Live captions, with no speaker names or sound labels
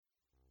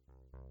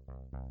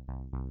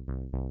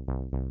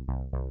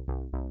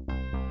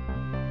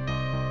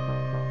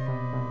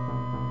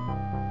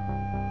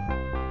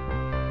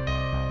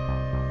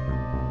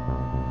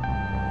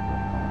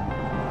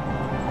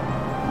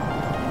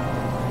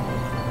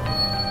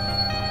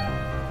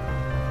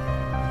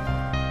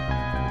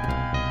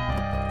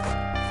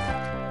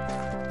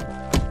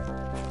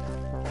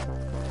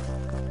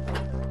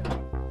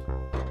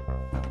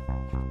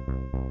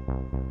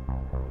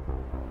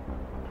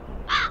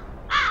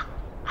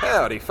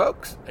Howdy,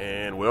 folks,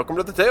 and welcome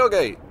to the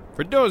Tailgate.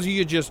 For those of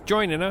you just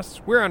joining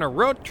us, we're on a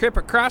road trip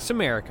across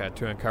America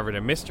to uncover the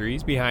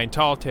mysteries behind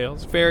tall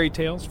tales, fairy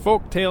tales,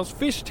 folk tales,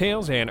 fish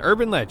tales, and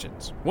urban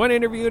legends, one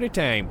interview at a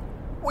time.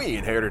 We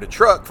inherited a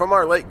truck from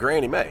our late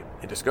Granny May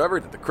and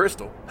discovered that the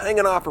crystal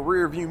hanging off a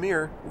rear-view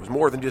mirror was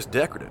more than just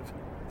decorative.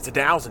 It's a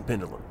dowsing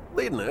pendulum,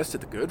 leading us to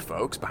the good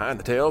folks behind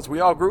the tales we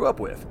all grew up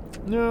with.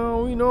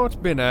 No, it's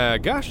been a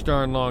gosh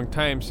darn long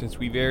time since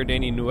we've aired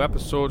any new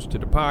episodes to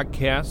the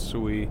podcast, so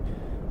we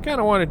kind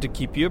of wanted to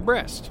keep you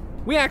abreast.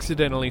 We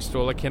accidentally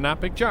stole a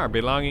canopic jar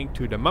belonging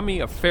to the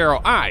mummy of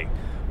Pharaoh I,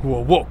 who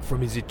awoke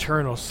from his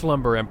eternal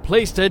slumber and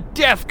placed a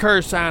death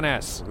curse on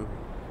us.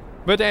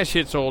 But that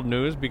shit's old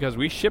news because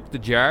we shipped the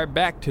jar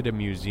back to the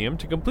museum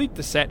to complete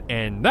the set,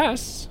 and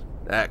thus...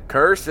 that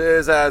curse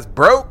is as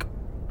broke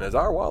as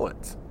our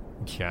wallets.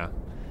 Yeah.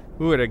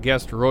 Who would have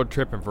guessed road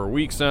tripping for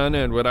weeks on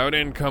end without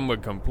income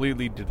would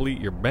completely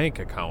deplete your bank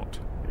account?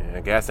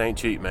 Yeah, gas ain't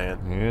cheap, man.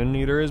 And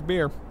neither is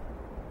beer.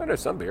 Well,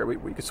 there's some beer.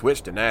 We could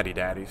switch to Natty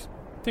Daddies.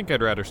 Think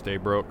I'd rather stay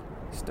broke.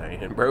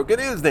 Staying broke it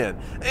is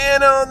then.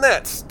 And on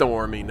that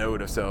stormy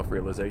note of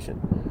self-realization,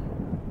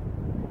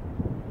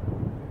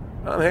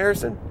 I'm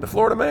Harrison, the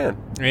Florida man.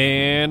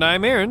 And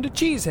I'm Aaron, the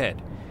Cheesehead.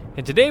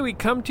 And today we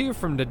come to you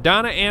from the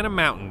Donna Ana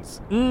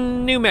Mountains,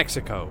 New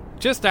Mexico,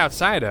 just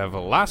outside of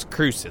Las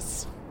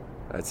Cruces.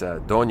 That's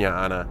Doña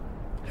Ana.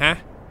 Huh?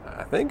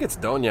 I think it's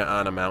Doña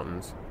Ana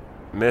Mountains.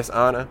 Miss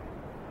Ana?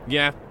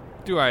 Yeah,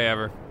 do I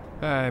ever.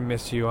 I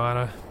miss you,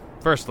 Ana.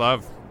 First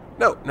love.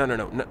 No.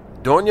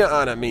 Doña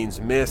Ana means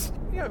Miss.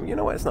 Yeah, you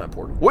know what? It's not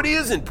important. What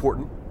is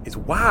important is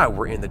why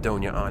we're in the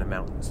Doña Ana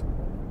Mountains.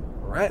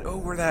 Right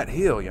over that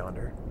hill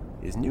yonder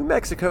is New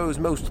Mexico's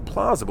most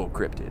plausible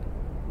cryptid,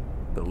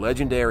 the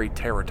legendary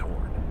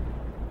Teratorn.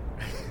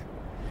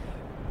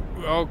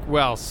 Oh,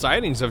 well,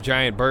 sightings of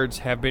giant birds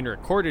have been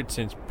recorded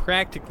since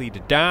practically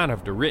the dawn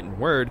of the written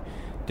word.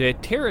 The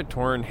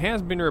Teratorn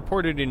has been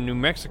reported in New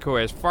Mexico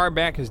as far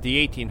back as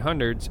the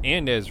 1800s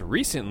and as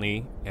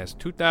recently as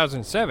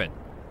 2007,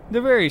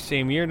 the very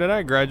same year that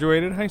I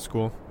graduated high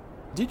school.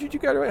 Did you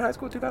graduate high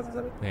school in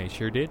 2007? I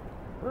sure did.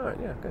 All right,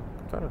 yeah, good.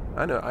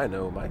 I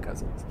know my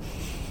cousins.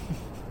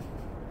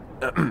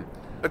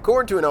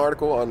 According to an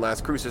article on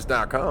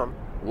LasCruces.com,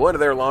 one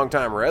of their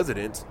longtime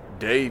residents,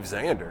 Dave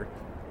Zander,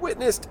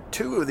 witnessed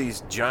two of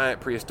these giant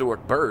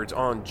prehistoric birds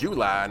on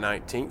July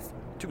 19th,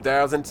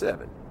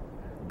 2007,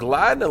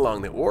 gliding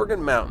along the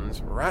Oregon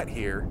mountains right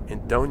here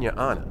in Doña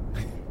Ana.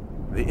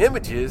 The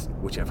images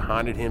which have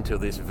haunted him till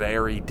this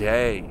very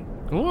day.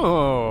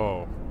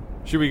 Whoa.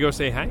 Should we go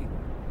say hi?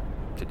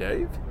 To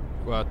Dave?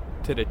 Well,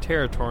 to the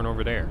Teratorn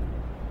over there.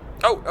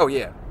 Oh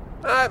yeah.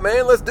 All right,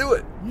 man, let's do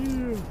it.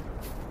 Yeah.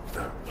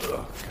 Oh,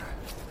 God.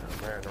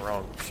 I'm wearing the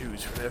wrong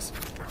shoes for this.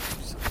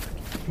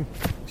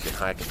 Should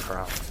hike in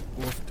Crocs.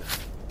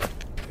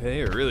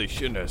 They really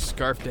shouldn't have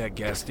scarfed that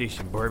gas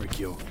station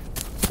barbecue.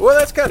 Well,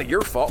 that's kind of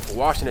your fault for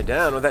washing it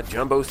down with that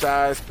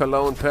jumbo-sized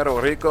Pelon Puerto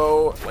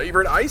Rico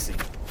flavored icy.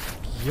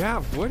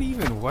 Yeah, what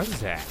even was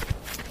that?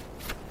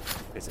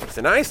 It's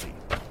an icy,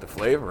 the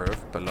flavor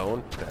of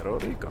Pelon Puerto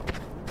Rico.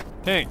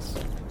 Thanks.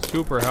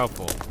 Super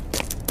helpful.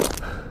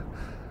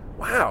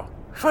 Wow,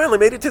 finally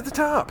made it to the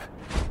top.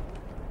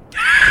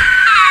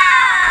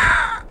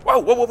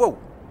 Whoa.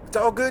 It's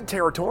all good,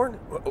 Teratorn.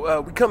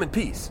 We come in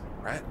peace,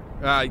 right?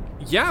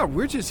 Yeah,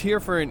 we're just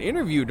here for an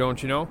interview,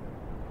 don't you know?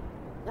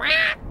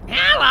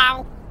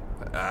 Hello.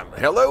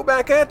 Hello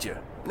back at you.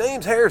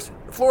 Name's Harrison,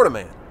 the Florida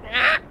man.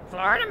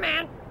 Florida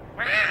man.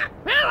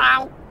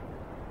 Hello.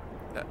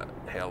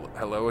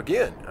 Hello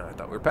again. I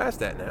thought we were past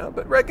that now,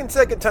 but reckon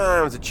second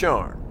time's a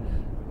charm.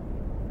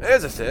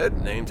 As I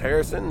said, name's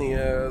Harrison,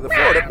 the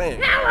Florida man.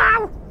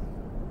 Hello.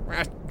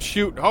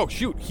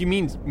 Shoot, he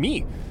means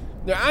me.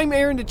 I'm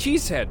Aaron the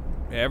Cheesehead.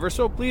 Ever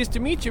so pleased to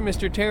meet you,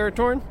 Mr.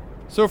 Teratorn.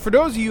 So for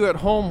those of you at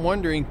home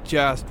wondering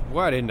just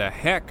what in the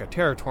heck a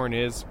Teratorn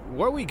is,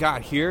 what we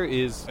got here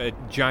is a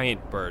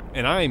giant bird,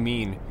 and I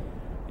mean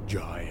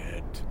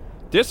giant.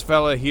 This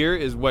fella here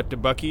is what the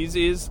Buc-ee's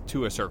is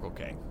to a Circle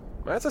K.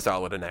 That's a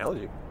solid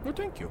analogy. Well,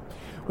 thank you.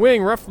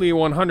 Weighing roughly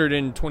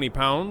 120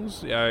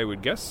 pounds, I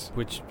would guess,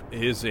 which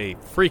is a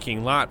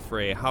freaking lot for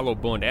a hollow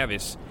boned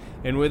Avis,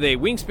 and with a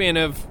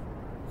wingspan of,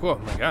 oh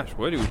my gosh,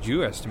 what would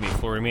you estimate,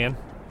 Florida man?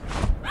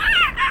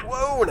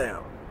 Whoa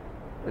now.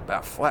 It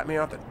about flat me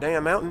off the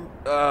damn mountain.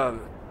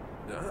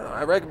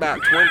 I reckon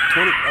about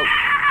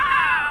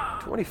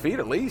 20 feet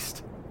at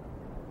least.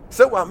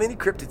 So while many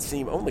cryptids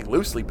seem only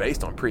loosely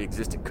based on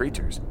pre-existing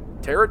creatures,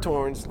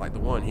 Teratorns, like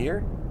the one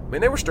here,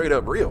 they were straight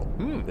up real.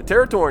 The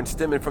Teratorn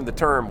stemming from the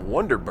term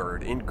wonder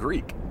bird in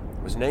Greek.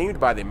 was named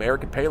by the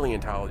American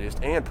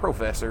paleontologist and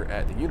professor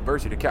at the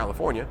University of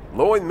California,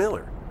 Lloyd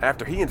Miller,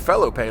 after he and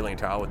fellow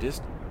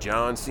paleontologist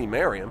John C.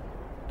 Merriam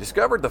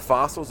discovered the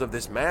fossils of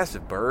this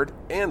massive bird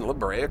in La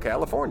Brea,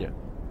 California.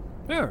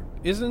 Yeah,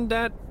 isn't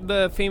that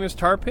the famous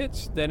tar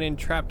pits that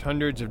entrapped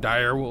hundreds of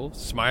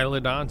direwolves,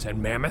 smilodons,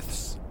 and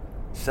mammoths?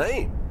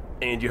 Same.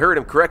 And you heard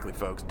him correctly,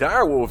 folks.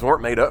 Direwolves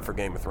weren't made up for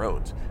Game of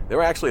Thrones. They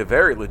were actually a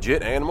very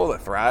legit animal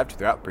that thrived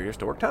throughout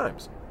prehistoric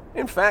times.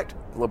 In fact,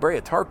 the La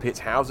Brea Tar Pits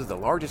houses the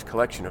largest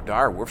collection of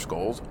direwolf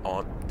skulls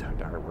on...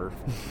 Direwolf?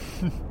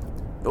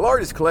 The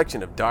largest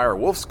collection of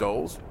direwolf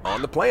skulls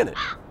on the planet,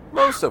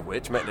 most of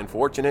which met an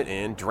unfortunate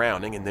end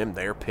drowning in them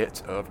there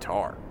pits of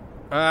tar.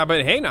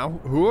 But hey now,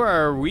 who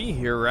are we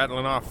here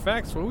rattling off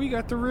facts? Well, we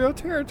got the real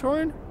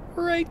Territorn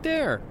right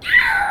there.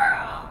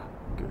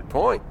 Good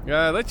point.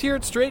 Let's hear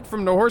it straight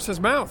from the horse's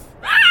mouth.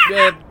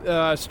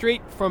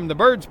 Straight from the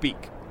bird's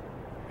beak.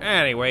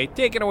 Anyway,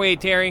 take it away,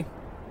 Terry.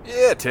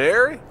 Yeah,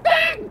 Terry.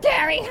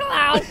 Terry,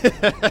 hello.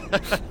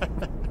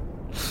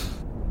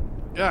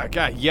 Oh,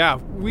 God, yeah.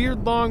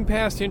 Weird long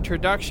past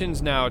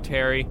introductions now,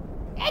 Terry.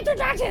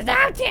 Introductions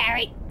now,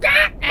 Terry.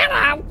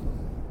 Hello.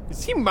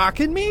 Is he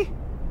mocking me?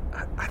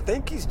 I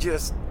think he's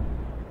just...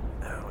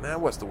 Oh, now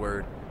what's the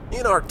word?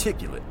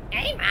 Inarticulate. Are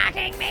you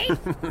mocking me?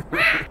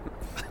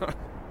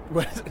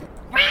 What?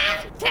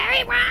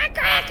 Terry, why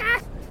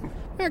cracker?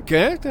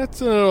 Okay,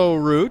 that's a little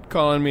rude,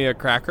 calling me a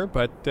cracker,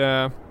 but,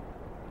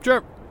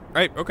 sure.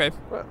 Right, okay.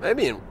 Well,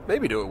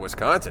 maybe do it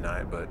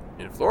Wisconsinite, but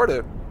in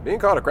Florida, being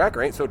called a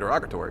cracker ain't so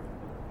derogatory.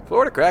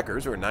 Florida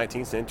crackers were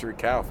 19th century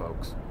cow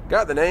folks.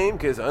 Got the name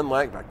because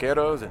unlike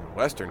vaqueros and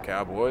western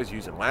cowboys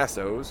using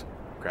lassos,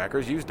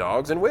 crackers use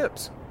dogs and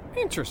whips.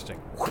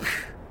 Interesting.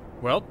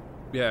 Well,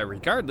 yeah,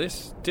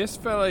 regardless, this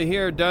fella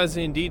here does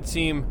indeed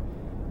seem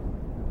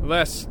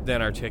less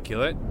than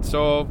articulate,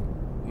 so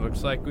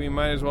looks like we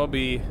might as well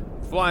be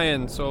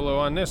flying solo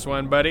on this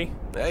one, buddy.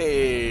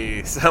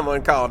 Hey,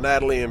 someone called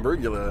Natalie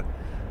Imbrugula.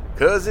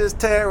 'Cause his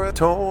terror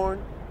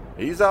torn,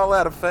 he's all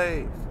out of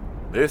faith.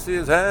 This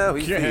is how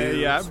he feels.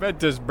 Yeah, I bet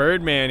this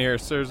Birdman here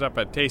serves up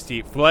a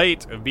tasty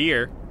flight of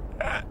beer.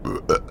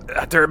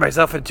 I turned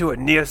myself into a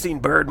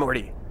Neoscene bird,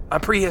 Morty. I'm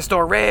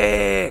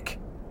prehistoric.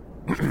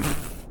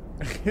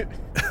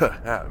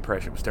 That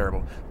impression was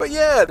terrible. But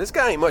yeah, this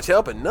guy ain't much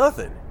help at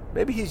nothing.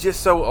 Maybe he's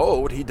just so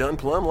old he done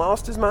plumb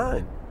lost his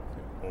mind.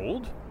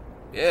 Old?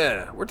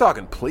 Yeah, we're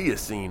talking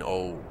Pliocene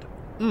old.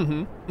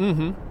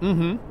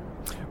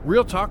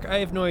 Real talk, I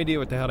have no idea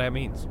what the hell that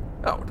means.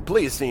 Oh, the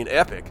Pliocene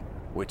epoch,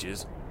 which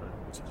is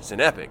it's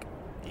an epoch,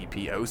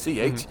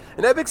 E-P-O-C-H.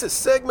 An epoc's a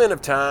segment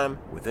of time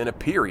within a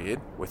period,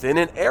 within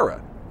an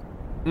era.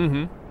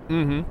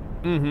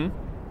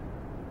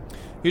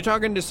 You're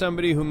talking to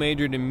somebody who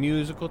majored in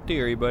musical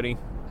theory, buddy.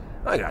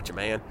 I got you,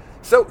 man.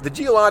 So, the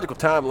geological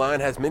timeline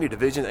has many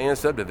divisions and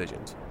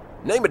subdivisions.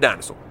 Name a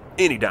dinosaur.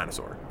 Any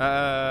dinosaur.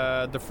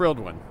 The frilled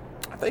one.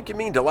 I think you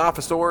mean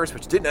Dilophosaurus,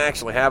 which didn't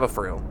actually have a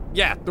frill.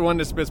 Yeah, the one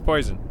that spits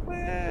poison.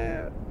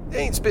 Well, they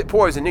ain't spit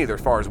poison either,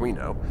 as far as we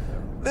know.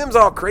 Them's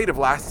all creative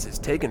licenses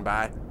taken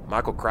by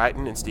Michael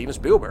Crichton and Steven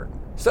Spielberg.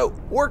 So,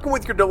 working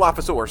with your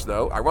Dilophosaurus,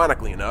 though,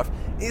 ironically enough,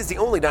 is the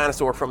only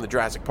dinosaur from the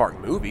Jurassic Park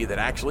movie that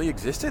actually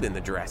existed in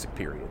the Jurassic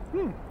period.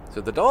 So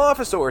the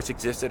Dilophosaurus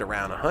existed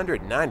around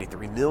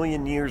 193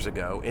 million years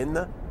ago in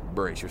the,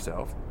 brace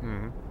yourself,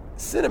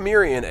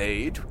 Cinemerian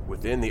age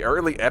within the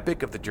early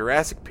epoch of the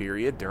Jurassic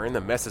period during the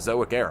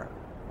Mesozoic era.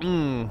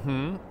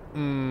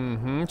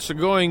 So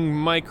going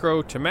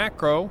micro to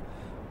macro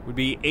would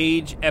be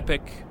age,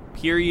 epoch,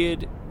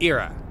 period,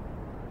 era.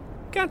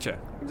 Gotcha.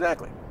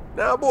 Exactly.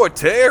 Now, boy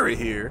Terry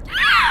here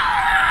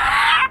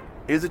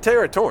is a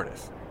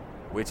Teratornis,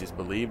 which is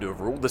believed to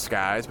have ruled the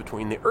skies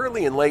between the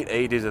early and late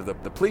ages of the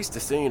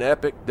Pleistocene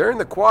epoch during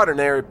the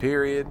Quaternary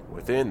period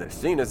within the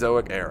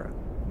Cenozoic era.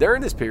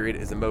 During this period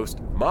is the most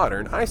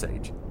modern ice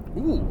age.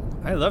 Ooh,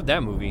 I love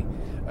that movie.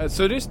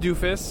 So this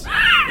doofus,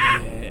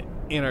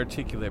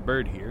 inarticulate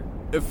bird here,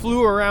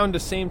 flew around the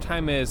same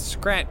time as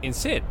Scrat and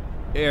Sid.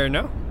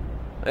 No?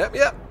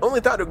 Yep. Only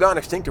thought to have gone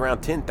extinct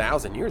around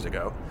 10,000 years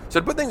ago. So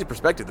to put things in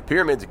perspective, the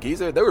pyramids of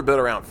Giza, they were built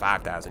around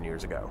 5,000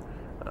 years ago.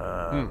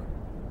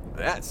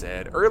 That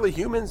said, early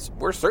humans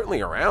were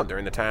certainly around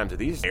during the times of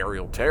these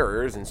aerial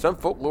terrors, and some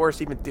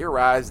folklorists even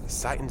theorize the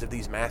sightings of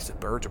these massive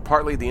birds are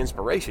partly the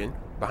inspiration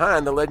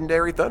behind the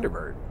legendary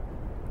Thunderbird.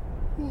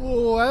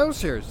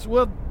 Wowzers.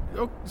 Well,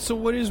 so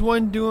what is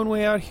one doing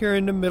way out here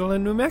in the middle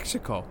of New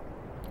Mexico?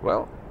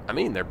 Well, I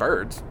mean, they're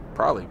birds.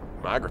 Probably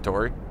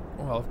migratory.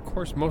 Well, of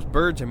course, most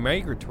birds are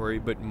migratory,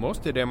 but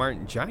most of them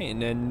aren't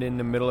giant and in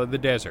the middle of the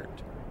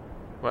desert.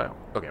 Wow.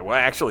 Okay, well,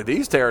 actually,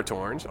 these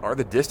Teratorns are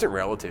the distant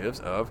relatives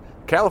of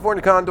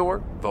California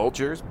condor,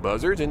 vultures,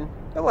 buzzards, and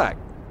the like.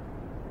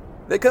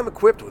 They come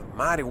equipped with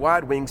mighty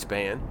wide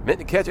wingspan, meant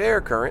to catch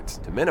air currents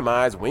to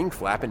minimize wing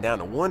flapping down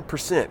to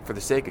 1% for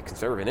the sake of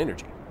conserving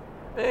energy.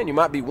 And you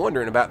might be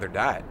wondering about their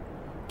diet.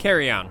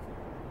 Carry on.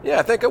 Yeah,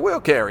 I think I will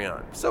carry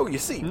on. So, you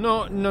see...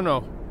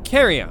 No.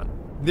 Carry on.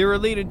 They're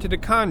related to the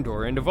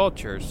condor and the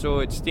vulture, so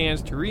it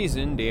stands to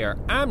reason they are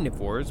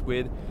omnivores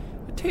with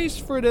a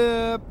taste for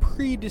the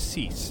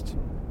predeceased.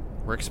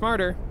 Work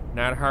smarter,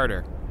 not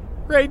harder.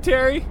 Right,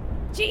 Terry?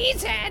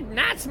 Cheesehead,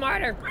 not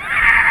smarter.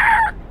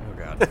 Oh,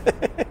 God.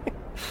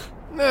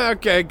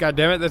 Okay,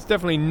 goddammit, that's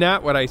definitely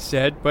not what I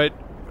said, but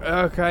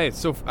okay,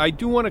 so I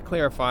do want to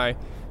clarify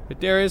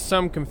that there is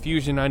some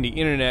confusion on the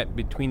internet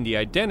between the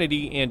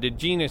identity and the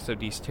genus of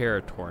these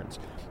Teratorns.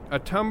 A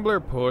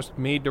Tumblr post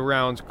made the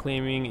rounds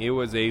claiming it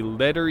was a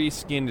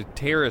leathery-skinned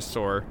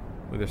pterosaur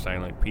with a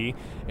silent P,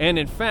 and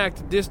in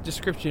fact, this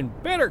description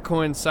better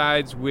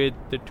coincides with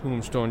the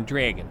Tombstone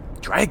Dragon.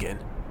 Dragon?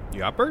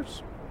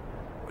 Yuppers?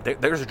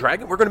 There's a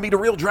dragon? We're going to meet a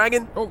real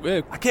dragon? Oh,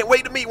 I can't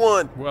wait to meet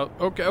one. Well,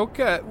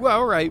 okay. Well,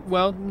 all right.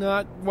 Well,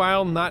 not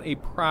a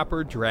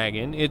proper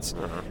dragon. It's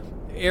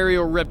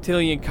aerial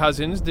reptilian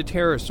cousins, the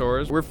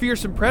pterosaurs, were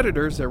fearsome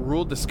predators that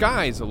ruled the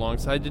skies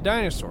alongside the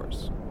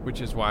dinosaurs,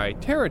 which is why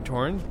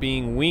Teratorns,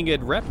 being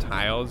winged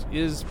reptiles,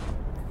 is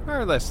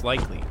far less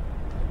likely.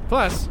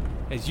 Plus,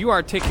 as you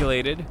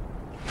articulated,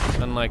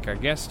 unlike our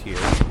guest here,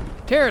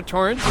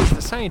 Teratorns is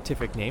the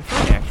scientific name for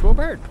an actual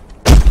bird.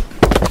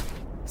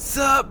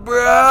 Sup,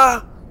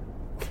 bruh?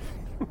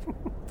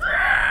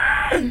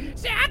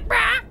 Suck,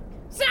 brah.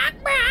 Suck,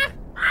 brah.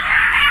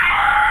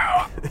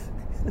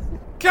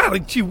 Golly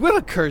gee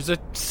willikers, a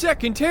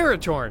second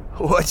Teratorn!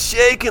 What's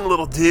shaking,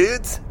 little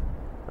dudes?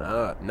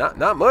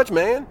 Not much,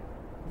 man.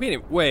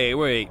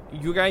 Wait.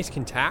 You guys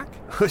can talk?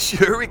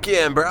 Sure we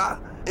can, brah.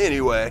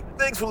 Anyway,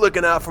 thanks for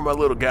looking out for my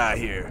little guy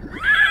here.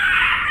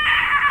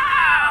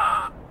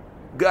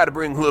 Gotta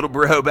bring little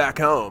bro back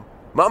home.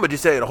 Mama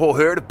just ate a whole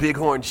herd of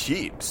bighorn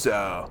sheep,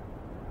 so...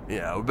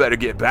 yeah, we better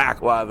get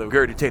back while the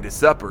regurgitated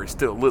supper is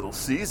still Little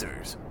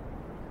Caesars.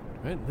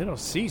 What, Little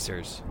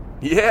Caesars?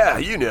 Yeah,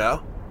 you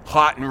know.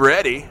 Hot and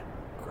ready.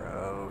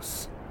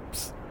 Gross.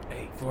 Psst.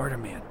 Hey, Florida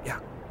man. Yeah.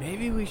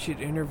 Maybe we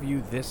should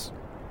interview this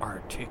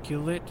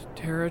articulate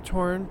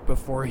Teratorn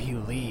before he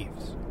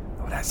leaves.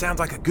 Oh, that sounds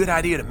like a good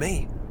idea to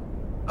me.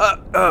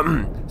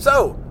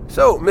 So,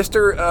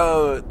 Mr.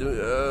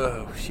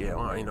 Shit, I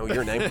don't even know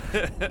your name.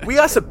 We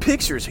got some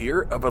pictures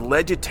here of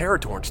alleged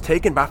Teratorns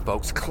taken by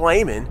folks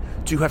claiming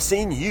to have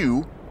seen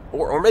you,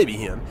 or maybe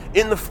him,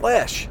 in the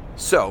flesh.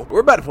 So, we're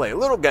about to play a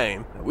little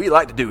game that we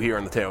like to do here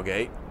on the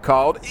tailgate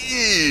called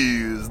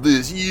Is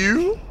This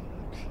You?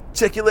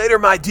 Check you later,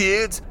 my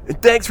dudes,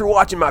 and thanks for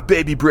watching my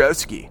baby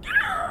broski.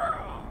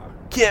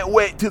 Can't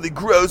wait till he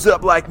grows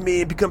up like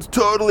me and becomes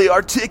totally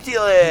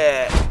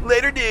articulate.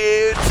 Later,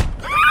 dudes.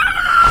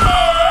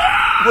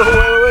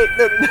 Wait.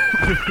 No.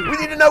 We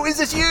need to know, is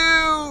this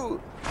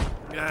you?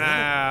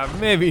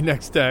 Maybe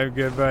next time,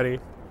 good buddy.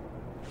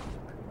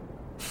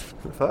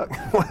 Fuck.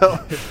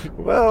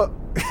 Well,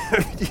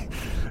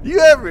 you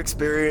ever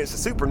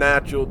experienced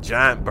supernatural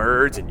giant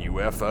birds and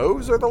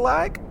UFOs or the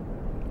like?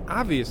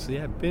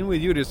 Obviously, I've been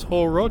with you this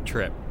whole road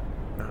trip.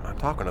 I'm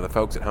talking to the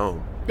folks at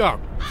home. Oh,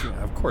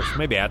 of course,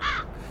 my bad.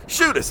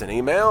 Shoot us an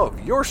email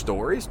of your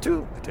stories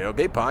to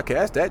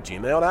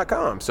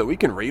thetailgatepodcast@gmail.com so we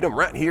can read them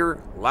right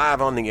here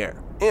live on the air.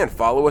 And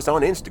follow us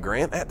on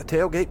Instagram at The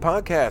Tailgate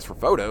Podcast for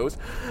photos,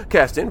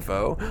 cast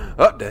info,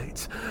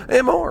 updates,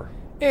 and more.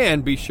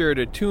 And be sure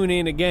to tune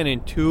in again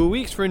in 2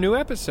 weeks for new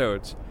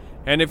episodes.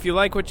 And if you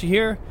like what you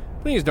hear,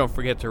 please don't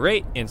forget to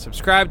rate and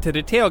subscribe to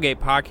The Tailgate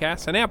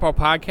Podcast on Apple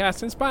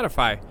Podcasts and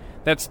Spotify.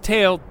 That's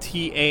Tail,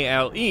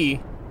 T-A-L-E,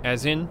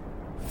 as in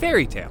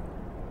fairy tale.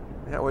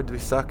 Yeah, would we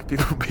suck?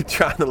 People would be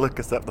trying to look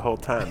us up the whole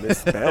time,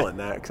 misspelling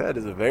that, because that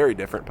is a very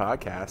different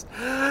podcast.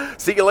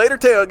 See you later,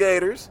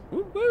 tailgaters.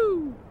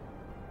 Woo-woo!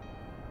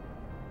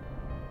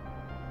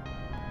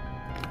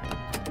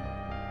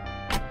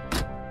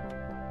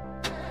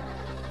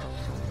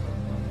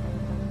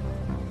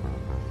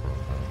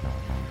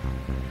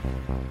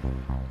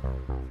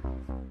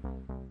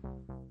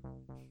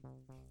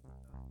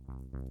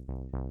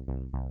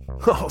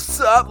 Oh,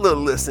 sup,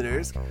 little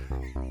listeners.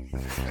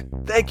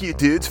 Thank you,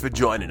 dudes, for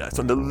joining us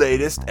on the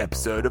latest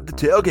episode of the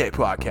Tailgate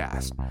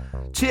Podcast.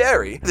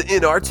 Terry, the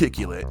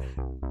inarticulate,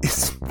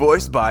 is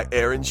voiced by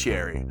Aaron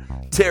Sherry.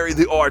 Terry,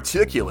 the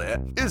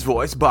articulate, is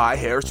voiced by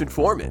Harrison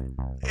Foreman.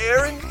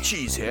 Aaron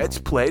Cheesehead's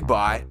played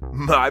by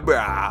my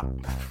bra,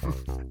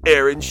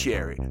 Aaron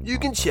Sherry. You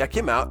can check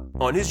him out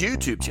on his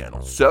YouTube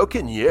channel, so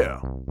can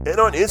you, and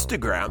on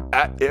Instagram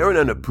at Aaron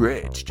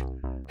Unabridged.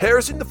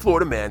 Harrison the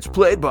Florida Man's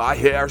played by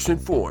Harrison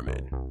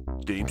Foreman.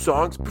 Theme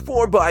songs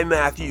performed by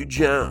Matthew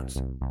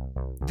Jones.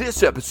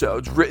 This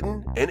episode's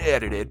written and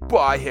edited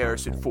by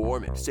Harrison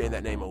Foreman. Saying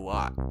that name a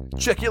lot.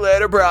 Check you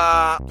later,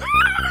 brah.